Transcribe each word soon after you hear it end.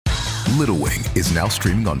Little Wing is now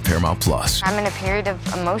streaming on Paramount+. I'm in a period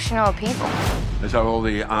of emotional upheaval. Is that all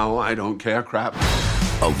the I don't care crap?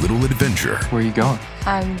 A little adventure. Where are you going?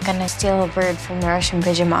 I'm gonna steal a bird from the Russian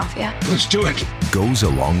pigeon mafia. Let's do it. Goes a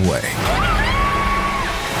long way.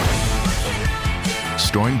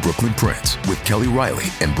 Starring Brooklyn Prince with Kelly Riley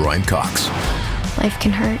and Brian Cox. Life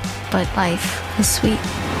can hurt, but life is sweet.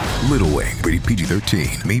 Little Wing, rated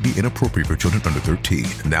PG-13, may be inappropriate for children under 13.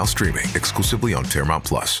 Now streaming exclusively on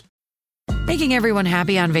Paramount+. Making everyone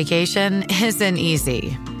happy on vacation isn't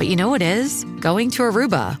easy. But you know what is? Going to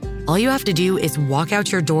Aruba. All you have to do is walk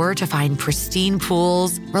out your door to find pristine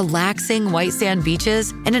pools, relaxing white sand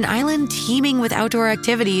beaches, and an island teeming with outdoor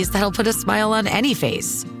activities that'll put a smile on any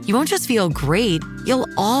face. You won't just feel great, you'll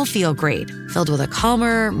all feel great, filled with a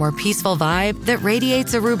calmer, more peaceful vibe that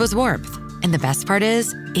radiates Aruba's warmth. And the best part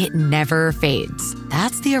is, it never fades.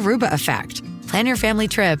 That's the Aruba effect. Plan your family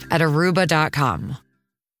trip at Aruba.com.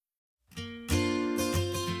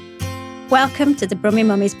 Welcome to the Brummie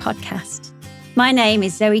Mummies podcast. My name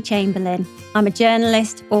is Zoe Chamberlain. I'm a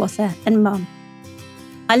journalist, author and mum.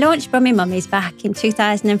 I launched Brummie Mummies back in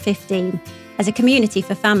 2015 as a community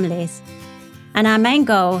for families. And our main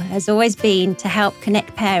goal has always been to help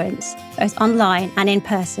connect parents, both online and in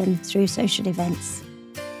person, through social events.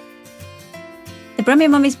 The Brummie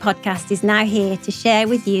Mummies podcast is now here to share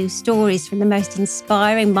with you stories from the most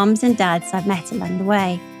inspiring mums and dads I've met along the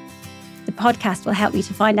way. The podcast will help you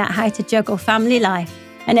to find out how to juggle family life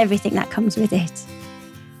and everything that comes with it.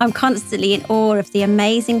 I'm constantly in awe of the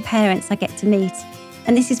amazing parents I get to meet,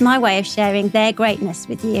 and this is my way of sharing their greatness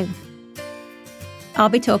with you. I'll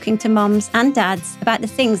be talking to mums and dads about the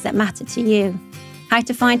things that matter to you, how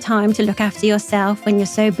to find time to look after yourself when you're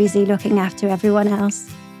so busy looking after everyone else,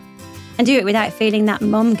 and do it without feeling that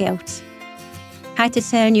mum guilt, how to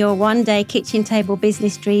turn your one-day kitchen table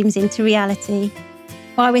business dreams into reality,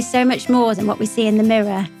 why we're so much more than what we see in the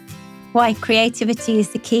mirror, why creativity is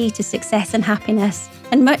the key to success and happiness,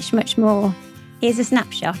 and much, much more. Here's a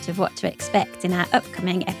snapshot of what to expect in our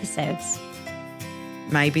upcoming episodes.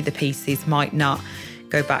 Maybe the pieces might not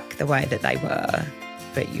go back the way that they were,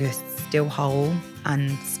 but you're still whole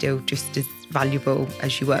and still just as valuable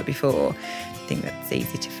as you were before. I think that's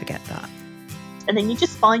easy to forget that. And then you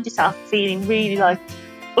just find yourself feeling really like,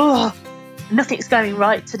 oh, nothing's going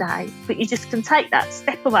right today. But you just can take that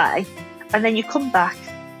step away and then you come back,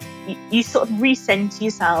 you sort of recenter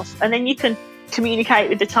yourself, and then you can communicate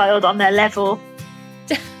with the child on their level.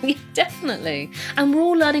 Yeah, definitely. And we're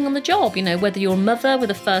all learning on the job, you know, whether you're a mother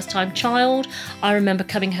with a first-time child. I remember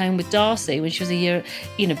coming home with Darcy when she was a year,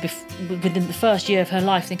 you know, within the first year of her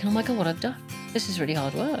life, thinking, oh my God, what I've done. This is really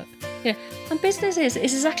hard work. You know, and business is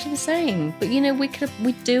exactly the same. But, you know, we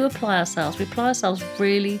do apply ourselves. We apply ourselves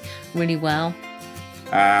really, really well.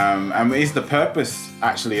 And it's the purpose,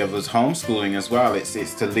 actually, of us homeschooling as well.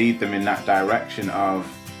 It's to lead them in that direction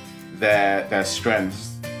of their strengths.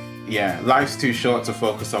 Yeah, life's too short to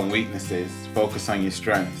focus on weaknesses. Focus on your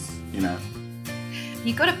strengths, you know.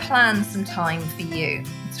 You've got to plan some time for you.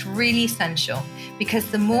 It's really essential, because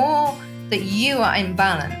the more that you are in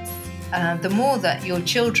balance, the more that your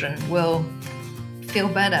children will feel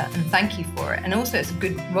better and thank you for it. And also it's a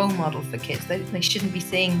good role model for kids. They shouldn't be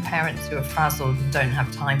seeing parents who are frazzled and don't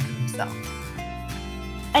have time for themselves.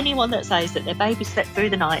 Anyone that says that their baby slept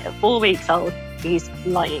through the night at 4 weeks old is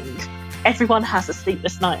lying. Everyone has a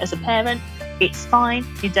sleepless night as a parent. It's fine.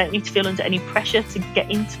 You don't need to feel under any pressure to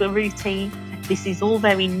get into a routine. This is all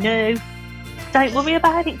very new. Don't worry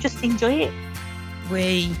about it. Just enjoy it.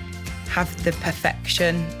 We have the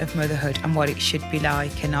perfection of motherhood and what it should be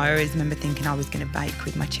like. And I always remember thinking I was going to bake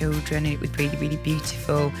with my children and it was really, really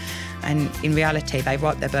beautiful. And in reality, they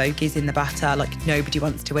write their bogies in the batter like nobody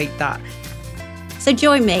wants to eat that. So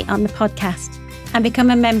join me on the podcast and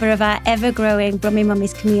become a member of our ever-growing Brummie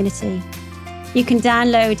Mummies community. You can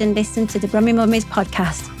download and listen to the Brummie Mummies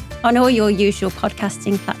podcast on all your usual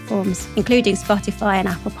podcasting platforms, including Spotify and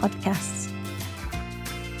Apple Podcasts.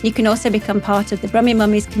 You can also become part of the Brummie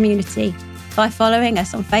Mummies community by following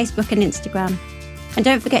us on Facebook and Instagram. And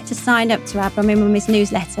don't forget to sign up to our Brummie Mummies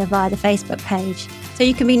newsletter via the Facebook page so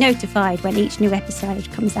you can be notified when each new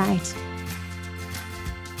episode comes out.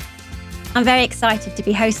 I'm very excited to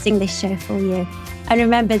be hosting this show for you. And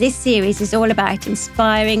remember, this series is all about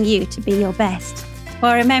inspiring you to be your best,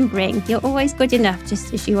 while remembering you're always good enough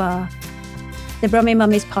just as you are. The Brummie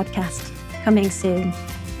Mummies podcast, coming soon.